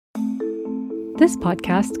This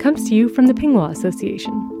podcast comes to you from the Pinnguaq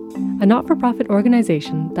Association, a not-for-profit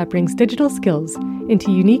organization that brings digital skills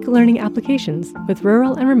into unique learning applications with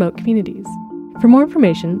rural and remote communities. For more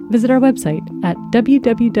information, visit our website at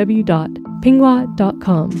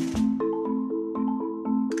www.pinnguaq.com.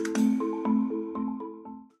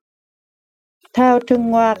 Tau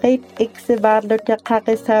Pinnguaqit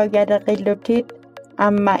iksibarluteqaqisau yadaqillutit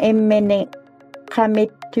amma emmene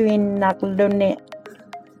qamittuinnarluni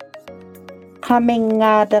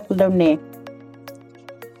qamingaadaqluni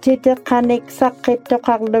titeqanik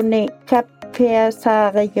saqqittoqarluni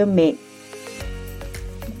kappiasaariyumi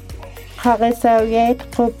qaqisauyait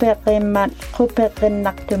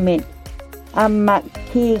qupeqinnartumit amma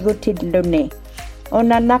kiigutilluni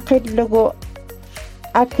unanaqillugu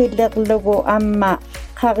akillerlugu amma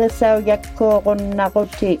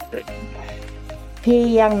qaqisauyakkuuqunnaquti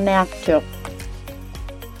piyanneartuq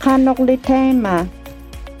qanorlitaima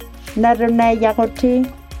narunayaquti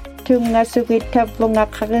tungasugitavvunga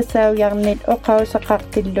qaqisauyarnit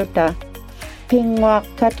oqausaqartilluta Pinnguaq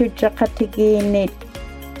katuteqatigiinit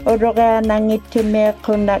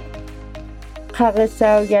uruqianangittimeequnat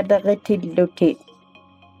qaqisauyaderitilluti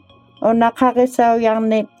una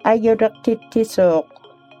qaqisauyarnit ayuleqtittisuuq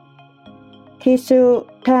kisu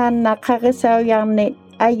taanna qaqisauyarnit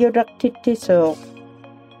ayuleqtittisuuq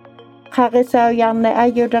qaqisauyarne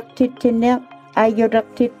ayuleqtittineq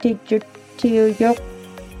ayuleqtittijuttiuyuq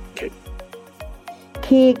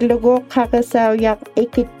kiiglugu qaqisauyaq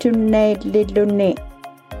ikittunnaillilluni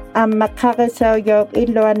amma qaqisauyuq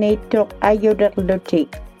illuaniittuq ayuleqlutik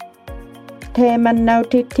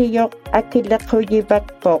teemannautittiyuq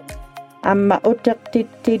akilequjivakpoq amma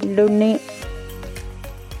uteqtittilluni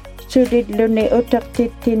sudilluni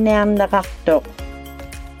uteqtittinearneqartoq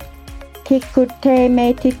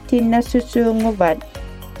kikkutteemeetittinnassusuunguvat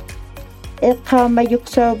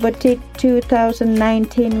eqqaumayuksauvatit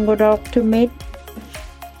 2019 ngulortumit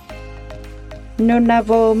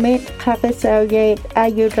nunavumit qaqisauyait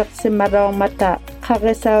ayuleqsimaroormata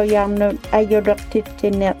qaqisauyarnut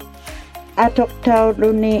ayuleqtittineq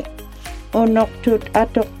atoqtauluni unortut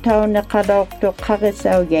atoqtauneqaloortuq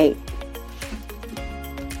qaqisauyait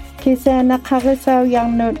kisaana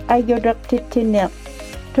qaqisauyarnut ayuleqtittineq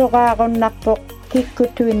tuqaarunnarpoq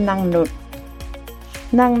kikkutuinnarnut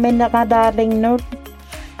nangmineqalaalingnut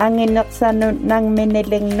angineqsanut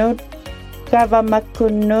nangminilinnut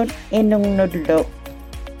gavamakkunnut inungnullu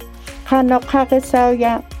qanoq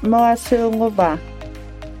qaqisauya muasuunguva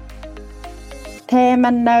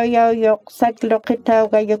teemannauyauyoq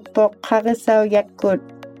sakluqitaugayukpoq qaqisauyakkut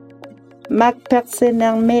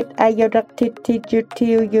makpersinermit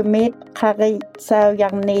ayuleqtittijuttiuyumit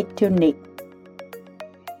qaqisauyarniittunik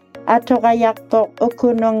atoqayarpoq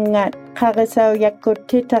ukunungat qaqisauyakut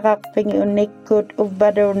titerarping unikkut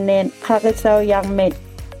uvvaluunneen qaqisauyarmit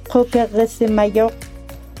quperrisimayoq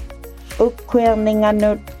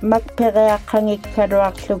ukkuerninganut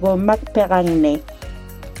makperiaqqangikkaluarlugu makperangni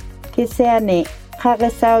kisiani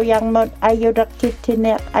qaqisauyarmut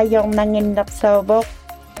ayuleqtittineq ayornanginnersauvok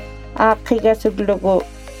aaqqigasuqlugu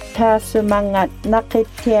taassumangat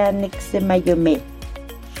naqittianiksimayumit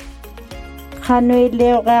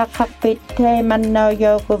qanuiliuqaaqarpit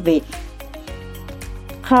teemannauyauquvit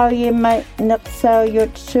qauyima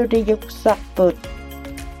neqsauyut suliyuksarput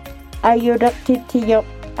ayuleqtittiyoq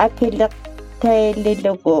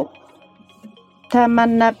akileqtaillilugu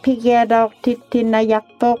tamanna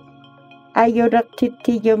pigialaortittinayarpoq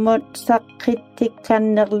ayuleqtittiyumut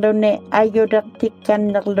saqqittikkannerluni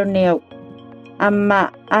ayuleqtikkannerluniuq amma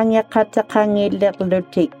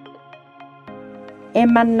angeqateqangiillerlutik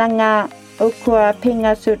imannanga ukua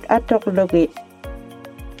pingasut atoqlugit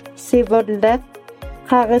sivulleq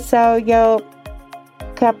qaqisauyauq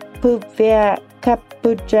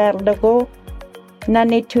kappujarlugu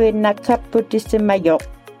nanituinna kapputisimayoq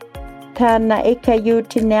taana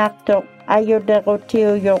ikayuutineartoq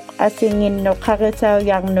ayulequtiuyuq asinginnu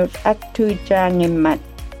qaqisauyarnut aktuijaangimmat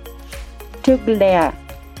tuglea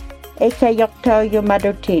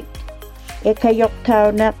ikayoqtauyumalutit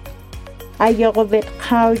ikayoqtauneq ayoquvit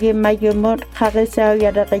qauyimayumut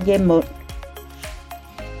qaqisauyaleqiyimut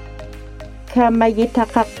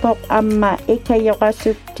kamayitaqarpoq amma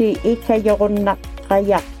ikayoqasukti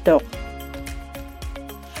ikayoqunnaqayartoq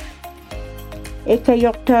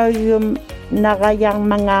ikayoqtauyum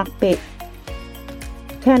naqayarmangaarpit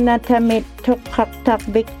kanatamit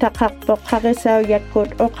tuqqartaqpiktaqarpoq qaqisauyakut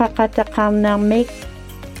uqaqateqarnermik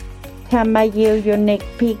kamayiuyunik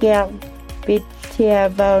pigiarpit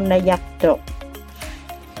tiavaunayartoq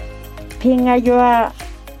pingayua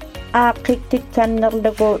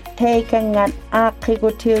aaqqiktikkannerlugu teikangat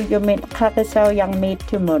aaqqigutiuyumit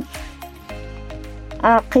qaqisauyarmiittumut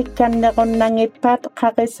Aqikannequnnaŋippat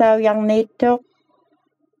qaqisauyarniittuq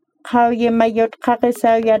qauyimayut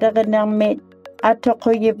qaqisauyadaqinermit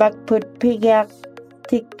atoquyivakput pigiaq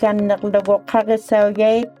tikkanneqlugu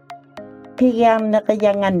qaqisauyait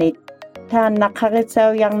pigiarneqiyanganit taanna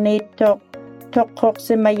qaqisauyarniittuq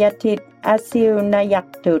toqqoqsimayatit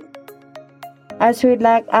asiunayaqtut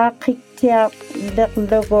asuilak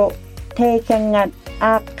aqiqtiarleqlugu teikangat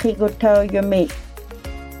aqigutauyumi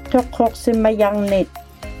toqqoqsimayarnit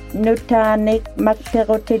nutaanik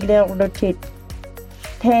makpequtileorlutit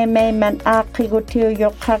teemeiman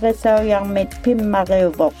aqigutiuyuq qaqisauyarmit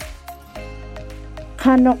pimmariuvok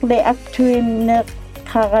qanuqli aktuimneq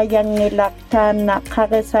qaqayangilaq taanna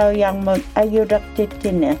qaqisauyarmut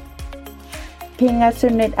ayureqtittine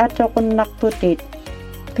pingasunit atoqunnaqputit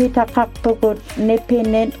pitaqaqpukut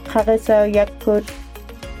nipinit qaqisauyakkut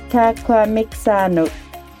taakua miksaanut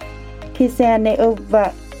kiseani uvva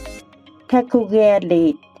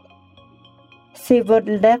takugialiit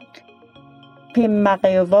sivudleq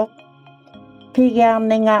pimmariuvok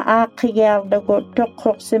pigiarninga aaqigiarlugu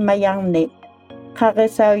toqqoqsimayarnit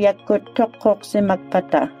qaqisauyakkut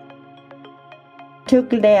toqqoqsimakpata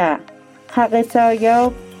tuklea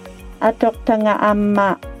qaqisauyaup atoqtanga amma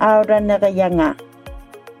auraneqiyanga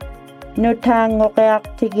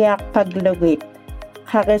nutaangoqiaqtigiarpaglugit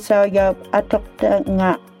qaqisauyaup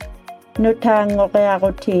atoqtanga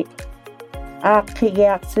nutaangoqiaquti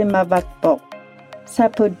aaqigiaqsimavakpoq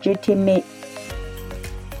sapujjitimi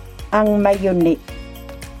angmayunit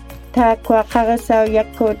taakua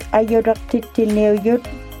qaqisauyakut ayureqtittiniuyut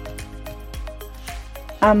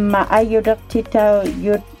amma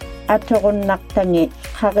ayureqtitauyut atoqunnaqtangit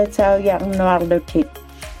qaqisauyarnuarlutit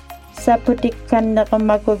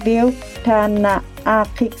saputikkannequmaguviuk taanna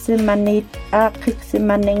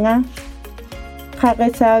aaqiqsimaninga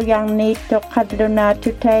qaqisauyarniittuq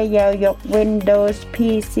qallunaatutayauyuq Windows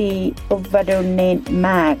PC uvvarunniit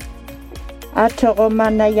Mac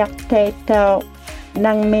atoqumanayaqtaittau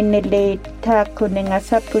nangminiliit taakuninga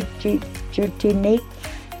sapujjutinik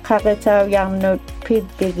qaqisauyarnut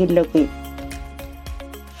pibbigilugit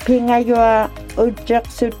pingayua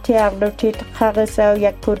ujjaqsutiarlutit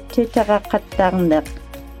qaqisauyakut titaqaqattarneq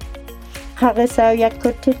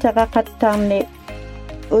qaqisauyakut titaqaqattarnit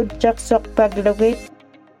ujjaqsoqpaglugit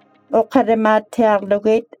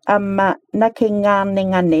uqarimaattiarlugit amma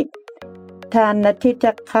nakingaarninganit taanna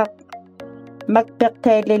titaqqaq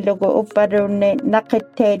makpeqtaililugu uvvarunni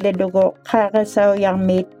naqittaililugu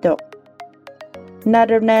qaqisauyarmiittuq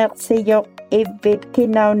naruneeqsiyuq ivvit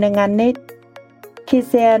kinauninganit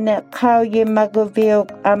kiseane qauyimaguviuk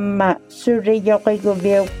amma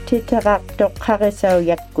suriyoqiguviuk titaqaqtuq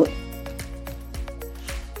qaqisauyakut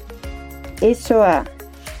isua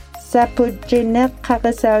sapujjineq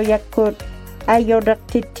qaqisauyakut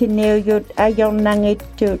ayureqtittiniuyut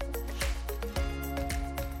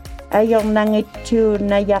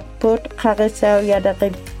ayornangittuunayaqput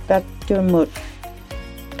qaqisauyadaqivaktumut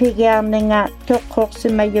pigiarninga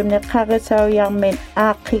toqqoqsimayuni qaqisauyarmit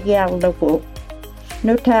aaqigiarlugu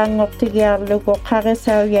nutaangoqtigiarlugu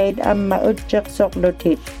qaqisauyait amma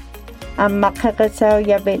ujjaqsoqlutit amma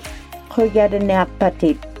qaqisauyavit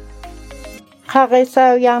quyadiniaqpatit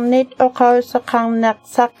qaqisauyarnit uqausaqarneq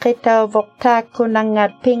saqqitauvuq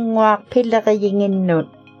taakkunangat Pinnguaq pileqiyinginnut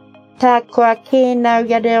taakkua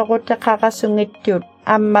kiinauyadeeruta qaqasungittut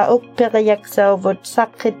amma uppiqiyaksauvut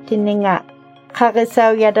saqqittininga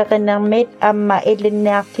qaqisauyadaqinermit amma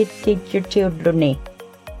ilinniartittijjutiulluni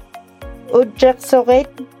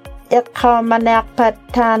ujjaqsoqit iqqaumaniarpat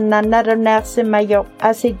taanna naruneersimayuq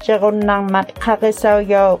asijjerunnarmat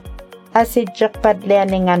qaqisauyaup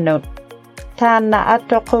asijjeqpatlianinganut taanna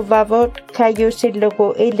atoquvavut kayusillugu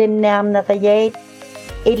ilinniarneqiyait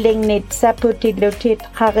ilingnit saputilutit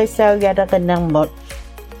qaqisauyadaqinermut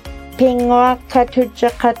Pinnguaq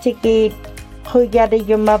katujjaqatigit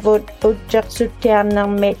quyadiyumavut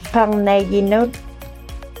ujjaqsutiarnermit parnayinut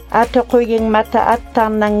atoquyingmata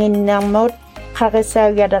attarnanginnermut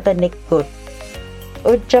qaqisauyadaqinekkut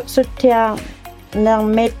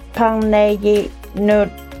ujjaqsutiarnermit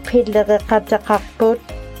parnayinut pilleqeqataqarput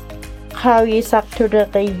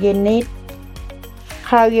qauyisartuleqiyinit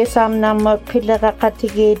qauyisarnermut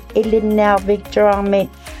pilleqaqatigit ilinniarviktuarmit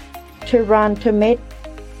turantumit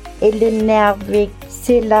ilinniarvik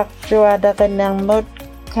silaqtuadaqinermut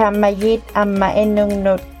kamayit amma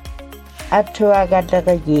enungnut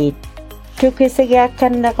atuagaleqiyit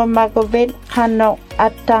tukisigiakkannequmaguvit qanuq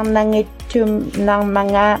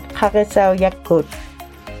attarnangittumnarmanga qaqisauyakut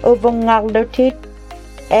uvungarlutit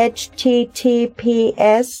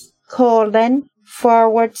https://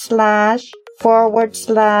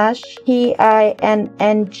 PINNGUAQ.com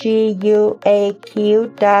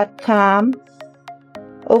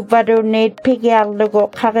Uvarunit pigyarlugo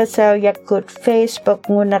kagasaw yakut Facebook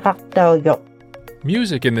ngunakaktawyok.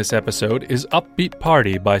 Music in this episode is Upbeat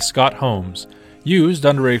Party by Scott Holmes, used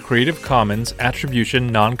under a Creative Commons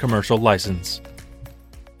Attribution Non-Commercial License.